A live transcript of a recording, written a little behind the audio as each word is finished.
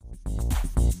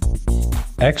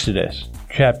Exodus,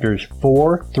 chapters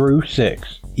 4 through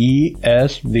 6,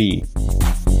 ESV.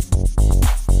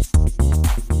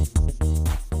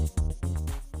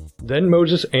 Then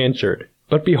Moses answered,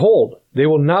 "But behold, they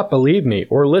will not believe me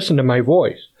or listen to my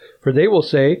voice, for they will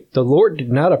say, 'The Lord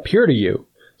did not appear to you.'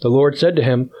 The Lord said to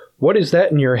him, 'What is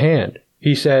that in your hand?'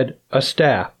 He said, 'A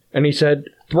staff.' And he said,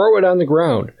 'Throw it on the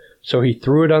ground.' So he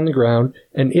threw it on the ground,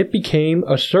 and it became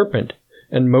a serpent,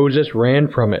 and Moses ran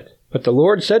from it. But the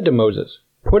Lord said to Moses,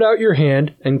 'Put out your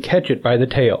hand and catch it by the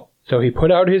tail.' So he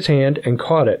put out his hand and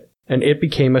caught it, and it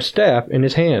became a staff in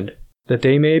his hand, that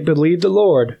they may believe the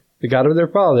Lord, the God of their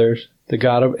fathers, the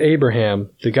God of Abraham,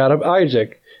 the God of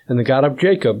Isaac, and the God of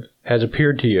Jacob, has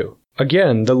appeared to you."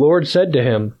 Again the Lord said to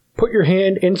him, "Put your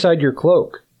hand inside your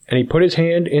cloak." And he put his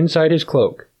hand inside his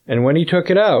cloak. And when he took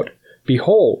it out,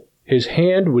 behold, his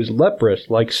hand was leprous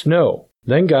like snow.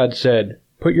 Then God said,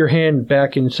 "Put your hand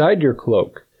back inside your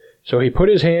cloak." So he put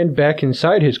his hand back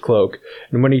inside his cloak,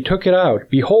 and when he took it out,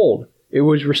 behold, it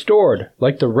was restored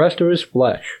like the rest of his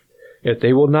flesh. "If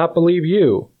they will not believe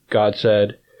you," God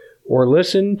said, "or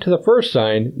listen to the first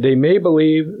sign, they may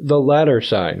believe the latter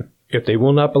sign. If they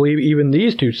will not believe even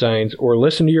these two signs, or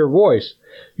listen to your voice,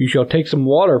 you shall take some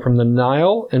water from the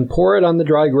Nile and pour it on the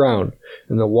dry ground,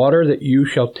 and the water that you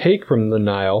shall take from the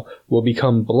Nile will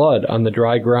become blood on the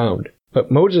dry ground." But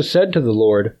Moses said to the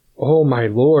Lord, "O my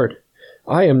Lord,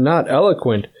 I am not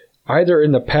eloquent, either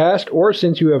in the past or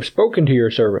since you have spoken to your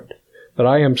servant, but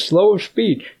I am slow of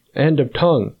speech and of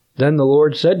tongue." Then the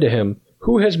Lord said to him,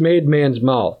 "Who has made man's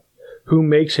mouth? Who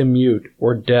makes him mute,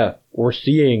 or deaf, or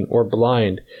seeing, or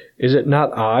blind? Is it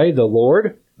not I, the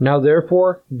Lord? Now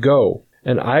therefore go,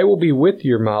 and I will be with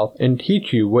your mouth and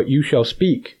teach you what you shall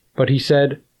speak." But he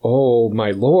said, "Oh,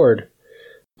 my Lord,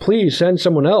 please send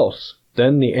someone else."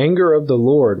 Then the anger of the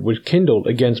Lord was kindled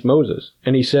against Moses,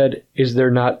 and he said, "Is there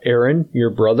not Aaron, your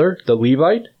brother, the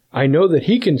Levite? I know that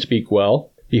he can speak well.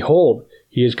 Behold,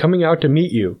 he is coming out to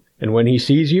meet you, and when he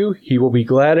sees you, he will be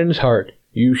glad in his heart.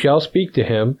 You shall speak to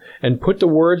him, and put the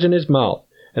words in his mouth,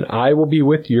 and I will be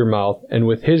with your mouth and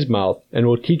with his mouth, and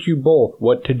will teach you both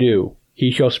what to do.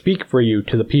 He shall speak for you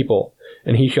to the people,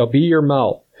 and he shall be your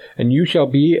mouth, and you shall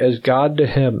be as God to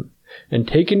him. And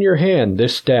take in your hand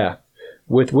this staff,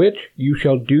 with which you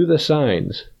shall do the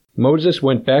signs." Moses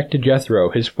went back to Jethro,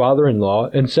 his father-in-law,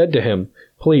 and said to him,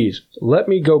 "Please, let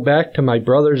me go back to my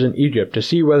brothers in Egypt to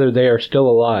see whether they are still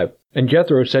alive." And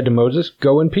Jethro said to Moses,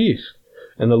 "Go in peace."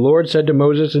 And the Lord said to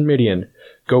Moses in Midian,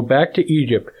 "Go back to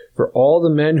Egypt, for all the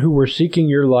men who were seeking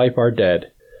your life are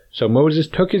dead." So Moses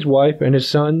took his wife and his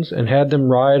sons, and had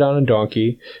them ride on a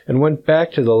donkey, and went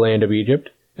back to the land of Egypt.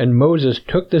 And Moses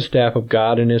took the staff of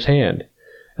God in his hand.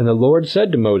 And the Lord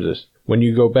said to Moses, "When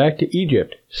you go back to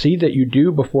Egypt, see that you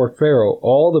do before Pharaoh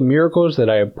all the miracles that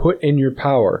I have put in your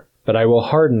power, but I will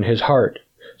harden his heart,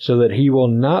 so that he will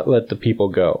not let the people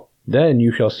go. Then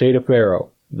you shall say to Pharaoh,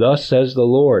 'Thus says the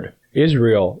Lord,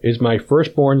 Israel is my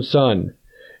firstborn son.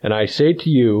 And I say to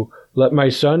you, let my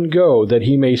son go, that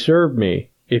he may serve me.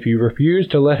 If you refuse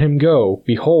to let him go,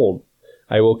 behold,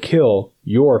 I will kill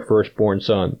your firstborn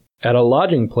son.' At a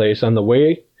lodging place on the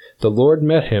way, the Lord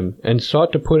met him, and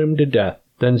sought to put him to death.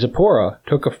 Then Zipporah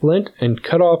took a flint and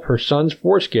cut off her son's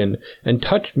foreskin, and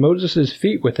touched Moses'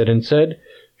 feet with it, and said,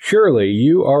 'Surely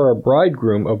you are a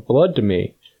bridegroom of blood to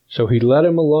me.' So he let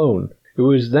him alone. It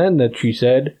was then that she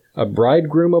said, 'A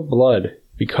bridegroom of blood,'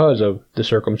 because of the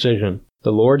circumcision.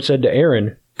 The Lord said to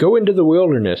Aaron, 'Go into the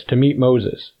wilderness to meet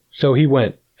Moses.' So he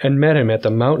went, and met him at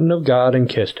the mountain of God, and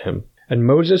kissed him. And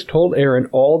Moses told Aaron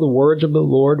all the words of the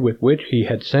Lord with which he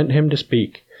had sent him to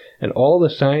speak, and all the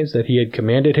signs that he had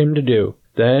commanded him to do.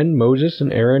 Then Moses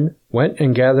and Aaron went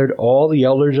and gathered all the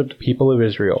elders of the people of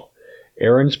Israel.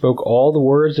 Aaron spoke all the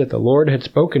words that the Lord had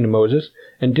spoken to Moses,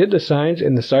 and did the signs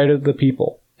in the sight of the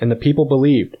people. And the people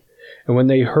believed. And when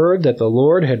they heard that the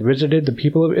Lord had visited the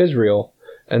people of Israel,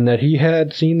 and that he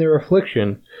had seen their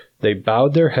affliction, they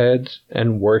bowed their heads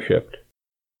and worshipped.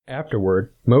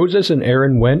 Afterward, Moses and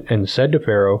Aaron went and said to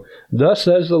Pharaoh, "Thus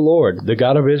says the Lord, the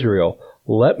God of Israel,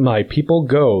 let my people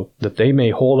go, that they may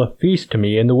hold a feast to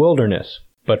me in the wilderness."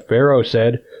 But Pharaoh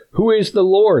said, "Who is the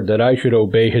Lord, that I should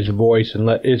obey his voice and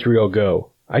let Israel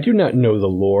go? I do not know the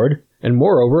Lord, and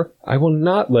moreover, I will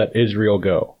not let Israel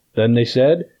go." Then they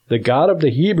said, "The God of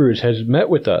the Hebrews has met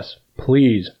with us.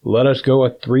 Please, let us go a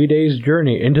 3 days'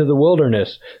 journey into the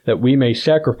wilderness, that we may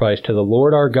sacrifice to the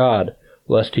Lord our God,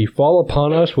 lest he fall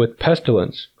upon us with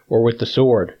pestilence, or with the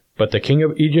sword." But the king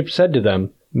of Egypt said to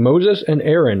them, "Moses and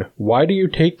Aaron, why do you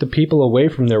take the people away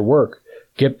from their work?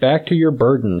 Get back to your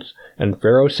burdens." And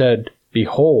Pharaoh said,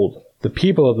 "Behold, the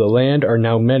people of the land are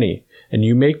now many, and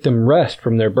you make them rest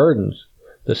from their burdens.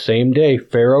 The same day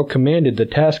Pharaoh commanded the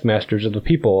taskmasters of the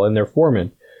people and their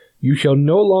foremen, "You shall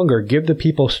no longer give the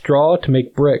people straw to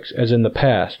make bricks as in the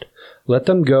past. Let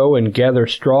them go and gather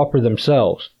straw for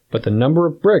themselves, but the number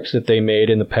of bricks that they made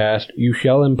in the past you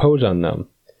shall impose on them.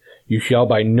 You shall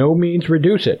by no means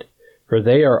reduce it, for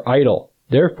they are idle.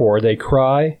 Therefore they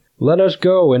cry, 'Let us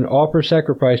go and offer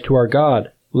sacrifice to our God.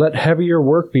 Let heavier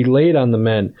work be laid on the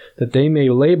men, that they may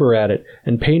labor at it,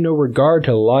 and pay no regard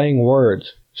to lying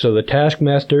words.' So the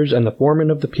taskmasters and the foremen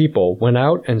of the people went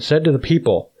out and said to the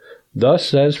people, 'Thus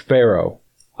says Pharaoh,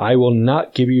 I will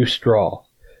not give you straw.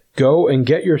 Go and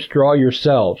get your straw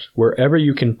yourselves, wherever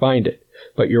you can find it,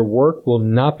 but your work will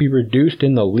not be reduced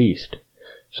in the least.'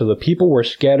 So the people were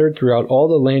scattered throughout all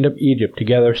the land of Egypt to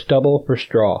gather stubble for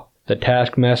straw. The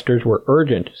taskmasters were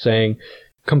urgent, saying,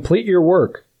 'Complete your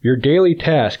work, your daily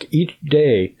task each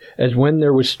day, as when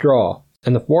there was straw.'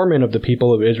 And the foremen of the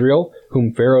people of Israel,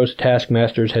 whom Pharaoh's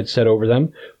taskmasters had set over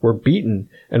them, were beaten,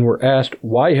 and were asked,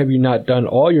 'Why have you not done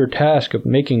all your task of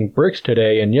making bricks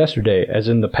today and yesterday, as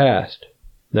in the past?'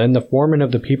 Then the foremen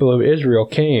of the people of Israel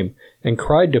came, and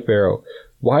cried to Pharaoh,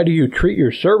 'Why do you treat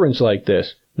your servants like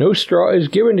this? No straw is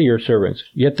given to your servants,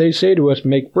 yet they say to us,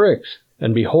 Make bricks.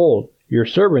 And behold, your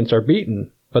servants are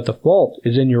beaten, but the fault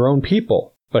is in your own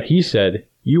people.' But he said,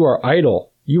 'You are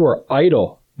idle, you are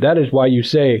idle. That is why you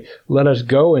say, Let us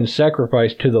go and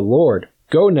sacrifice to the Lord.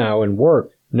 Go now and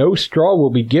work. No straw will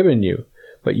be given you,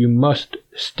 but you must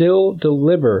still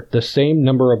deliver the same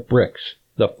number of bricks.'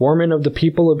 The foremen of the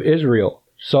people of Israel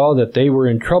saw that they were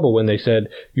in trouble when they said,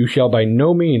 'You shall by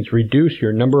no means reduce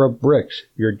your number of bricks,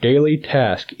 your daily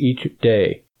task each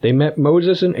day.' They met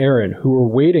Moses and Aaron, who were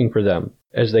waiting for them,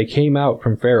 as they came out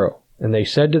from Pharaoh. And they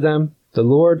said to them, 'The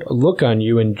Lord look on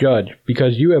you and judge,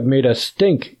 because you have made us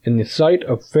stink in the sight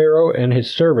of Pharaoh and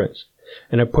his servants,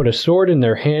 and have put a sword in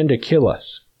their hand to kill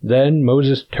us.' Then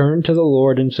Moses turned to the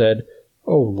Lord and said,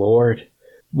 'O Lord,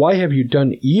 why have you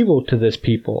done evil to this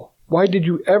people? Why did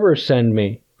you ever send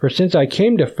me? For since I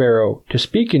came to Pharaoh to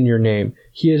speak in your name,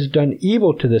 he has done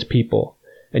evil to this people,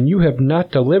 and you have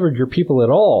not delivered your people at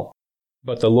all.'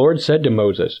 But the Lord said to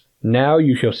Moses, 'Now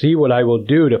you shall see what I will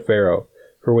do to Pharaoh.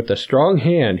 For with a strong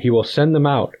hand he will send them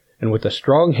out, and with a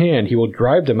strong hand he will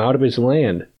drive them out of his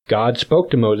land.' God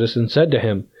spoke to Moses and said to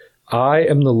him, 'I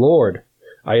am the Lord.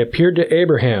 I appeared to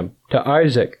Abraham, to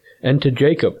Isaac, and to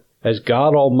Jacob, as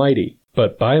God Almighty.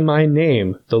 But by my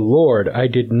name, the Lord, I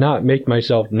did not make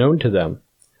myself known to them.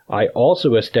 I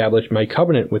also established my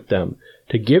covenant with them,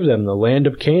 to give them the land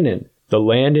of Canaan, the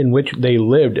land in which they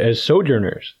lived as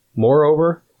sojourners.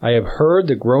 Moreover, I have heard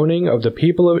the groaning of the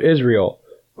people of Israel,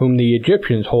 whom the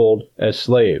Egyptians hold as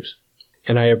slaves,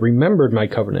 and I have remembered my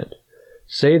covenant.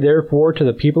 Say therefore to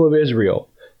the people of Israel,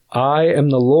 I am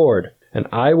the Lord, and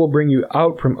I will bring you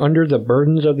out from under the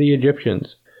burdens of the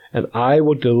Egyptians, and I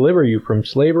will deliver you from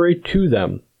slavery to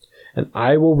them, and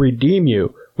I will redeem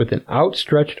you with an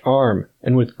outstretched arm,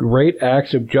 and with great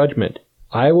acts of judgment.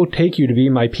 I will take you to be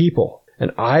my people,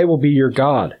 and I will be your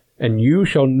God. And you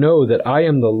shall know that I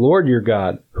am the Lord your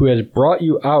God, who has brought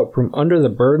you out from under the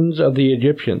burdens of the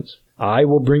Egyptians. I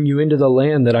will bring you into the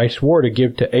land that I swore to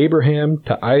give to Abraham,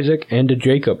 to Isaac, and to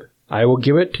Jacob. I will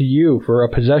give it to you for a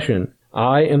possession.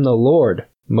 I am the Lord."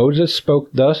 Moses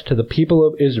spoke thus to the people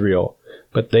of Israel,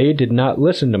 but they did not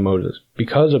listen to Moses,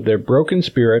 because of their broken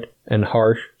spirit and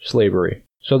harsh slavery.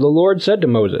 So the Lord said to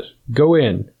Moses, "Go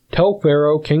in, tell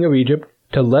Pharaoh, king of Egypt,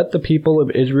 to let the people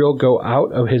of Israel go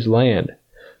out of his land."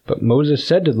 But Moses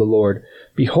said to the Lord,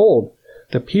 "Behold,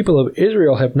 the people of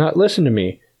Israel have not listened to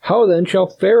me. How then shall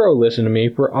Pharaoh listen to me,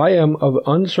 for I am of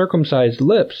uncircumcised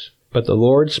lips?" But the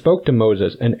Lord spoke to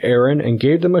Moses and Aaron and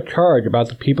gave them a charge about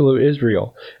the people of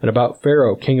Israel and about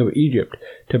Pharaoh, king of Egypt,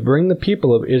 to bring the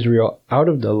people of Israel out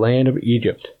of the land of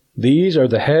Egypt. These are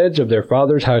the heads of their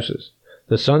fathers' houses: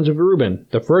 the sons of Reuben,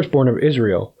 the firstborn of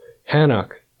Israel,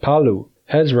 Hanok, Palu,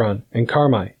 Hezron, and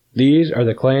Carmi. These are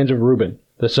the clans of Reuben.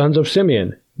 The sons of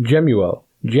Simeon, Jemuel,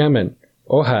 Jamin,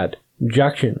 Ohad,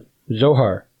 Jakshin,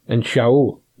 Zohar, and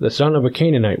Shaul, the son of a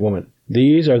Canaanite woman.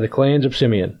 These are the clans of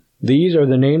Simeon. These are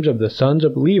the names of the sons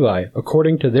of Levi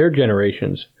according to their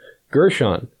generations: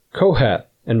 Gershon, Kohath,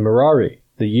 and Merari,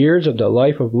 the years of the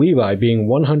life of Levi being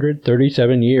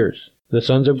 137 years. The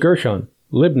sons of Gershon,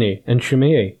 Libni, and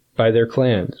Shimei, by their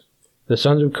clans. The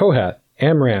sons of Kohath,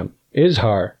 Amram,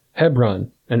 Izhar,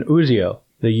 Hebron, and Uzziel,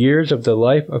 the years of the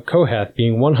life of Kohath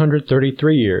being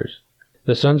 133 years.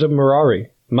 The sons of Merari,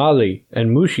 Mali,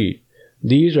 and Mushi.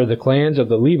 These are the clans of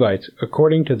the Levites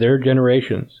according to their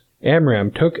generations. Amram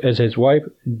took as his wife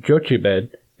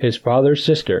Jochebed, his father's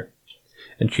sister,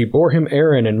 and she bore him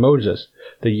Aaron and Moses,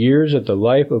 the years of the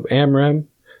life of Amram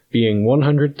being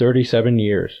 137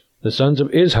 years. The sons of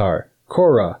Izhar,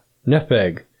 Korah,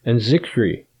 Nepheg, and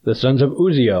Zichri. The sons of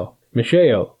Uzziel,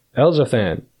 Mishael,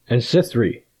 Elzaphan, and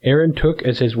Sithri. Aaron took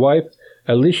as his wife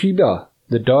Elisheba,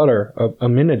 the daughter of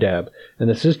Amminadab, and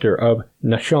the sister of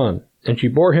Nahshon. And she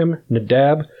bore him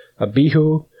Nadab,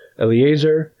 Abihu,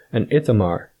 Eleazar, and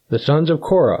Ithamar. The sons of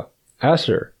Korah,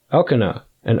 Asher, Elkanah,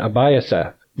 and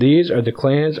Abiasaph. These are the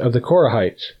clans of the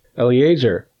Korahites.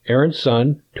 Eleazar, Aaron's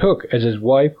son, took as his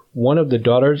wife one of the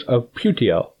daughters of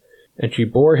Putiel, and she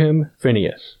bore him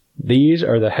Phinehas. These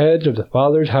are the heads of the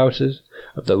fathers' houses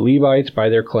of the Levites by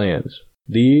their clans.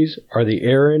 These are the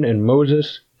Aaron and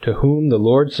Moses to whom the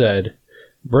Lord said,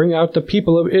 Bring out the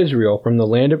people of Israel from the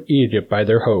land of Egypt by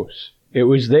their hosts. It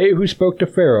was they who spoke to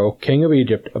Pharaoh, king of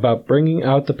Egypt, about bringing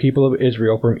out the people of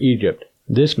Israel from Egypt,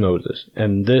 this Moses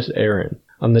and this Aaron.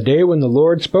 On the day when the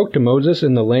Lord spoke to Moses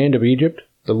in the land of Egypt,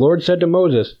 the Lord said to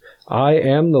Moses, I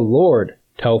am the Lord.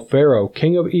 Tell Pharaoh,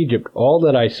 king of Egypt, all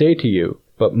that I say to you.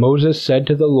 But Moses said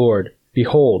to the Lord,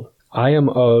 Behold, I am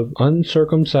of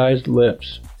uncircumcised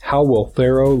lips. How will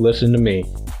Pharaoh listen to me?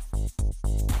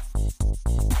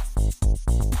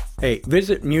 Hey,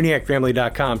 visit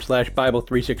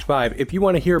MuniacFamily.com/Bible365 if you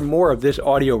want to hear more of this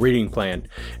audio reading plan.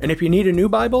 And if you need a new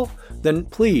Bible, then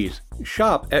please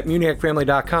shop at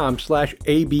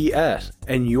MuniacFamily.com/ABS,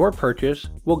 and your purchase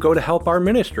will go to help our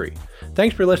ministry.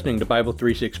 Thanks for listening to Bible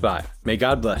 365. May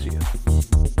God bless you.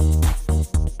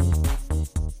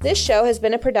 This show has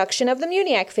been a production of the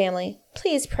Muniac family.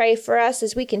 Please pray for us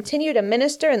as we continue to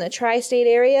minister in the tri-state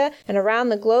area and around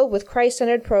the globe with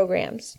Christ-centered programs.